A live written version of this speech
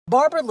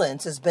Barbara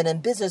Lentz has been in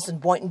business in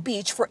Boynton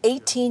Beach for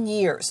 18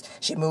 years.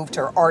 She moved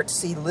her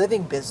artsy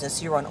living business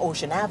here on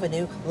Ocean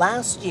Avenue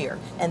last year,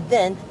 and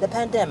then the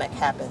pandemic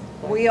happened.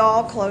 We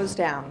all closed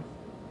down,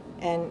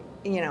 and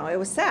it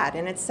was sad,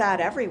 and it's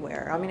sad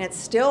everywhere. I mean, it's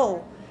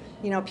still,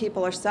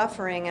 people are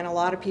suffering, and a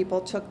lot of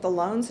people took the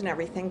loans and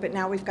everything, but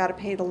now we've got to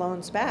pay the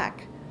loans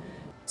back.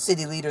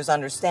 City leaders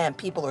understand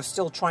people are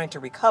still trying to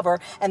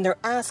recover, and they're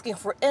asking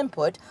for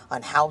input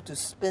on how to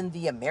spend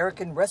the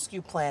American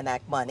Rescue Plan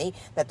Act money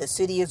that the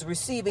city is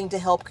receiving to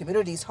help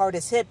communities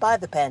hardest hit by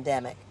the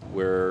pandemic.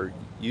 We're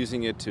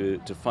using it to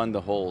fund the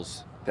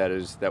holes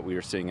that we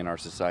are seeing in our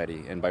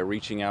society, and by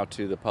reaching out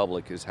to the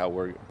public is how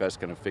we're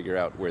best going to figure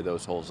out where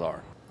those holes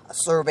are. A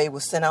survey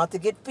was sent out to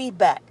get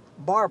feedback.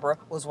 Barbara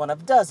was one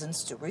of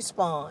dozens to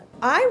respond.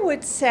 I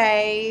would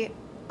say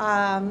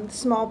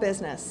small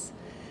business.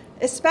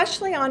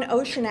 Especially on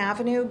Ocean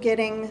Avenue,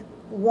 getting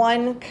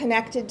one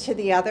connected to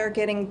the other,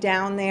 getting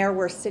down there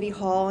where City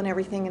Hall and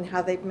everything and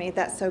how they've made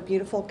that so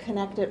beautiful,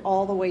 connected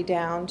all the way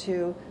down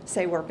to,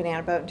 say, where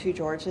Banana Boat and Two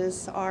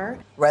Georges are.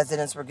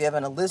 Residents were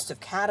given a list of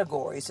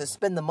categories to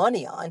spend the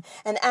money on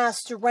and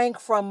asked to rank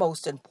from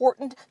most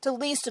important to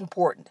least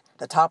important.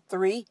 The top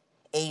three: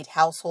 aid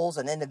households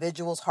and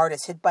individuals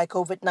hardest hit by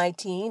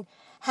COVID-19,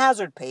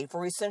 hazard pay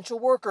for essential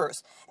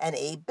workers, and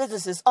aid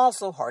businesses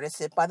also hardest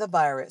hit by the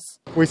virus.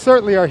 We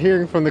certainly are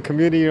hearing from the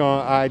community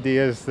on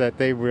ideas that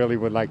they really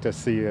would like to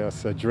see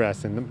us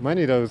address, and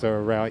many of those are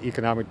around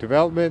economic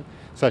development,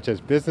 such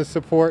as business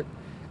support,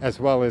 as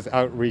well as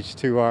outreach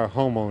to our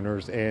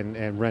homeowners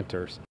and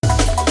renters.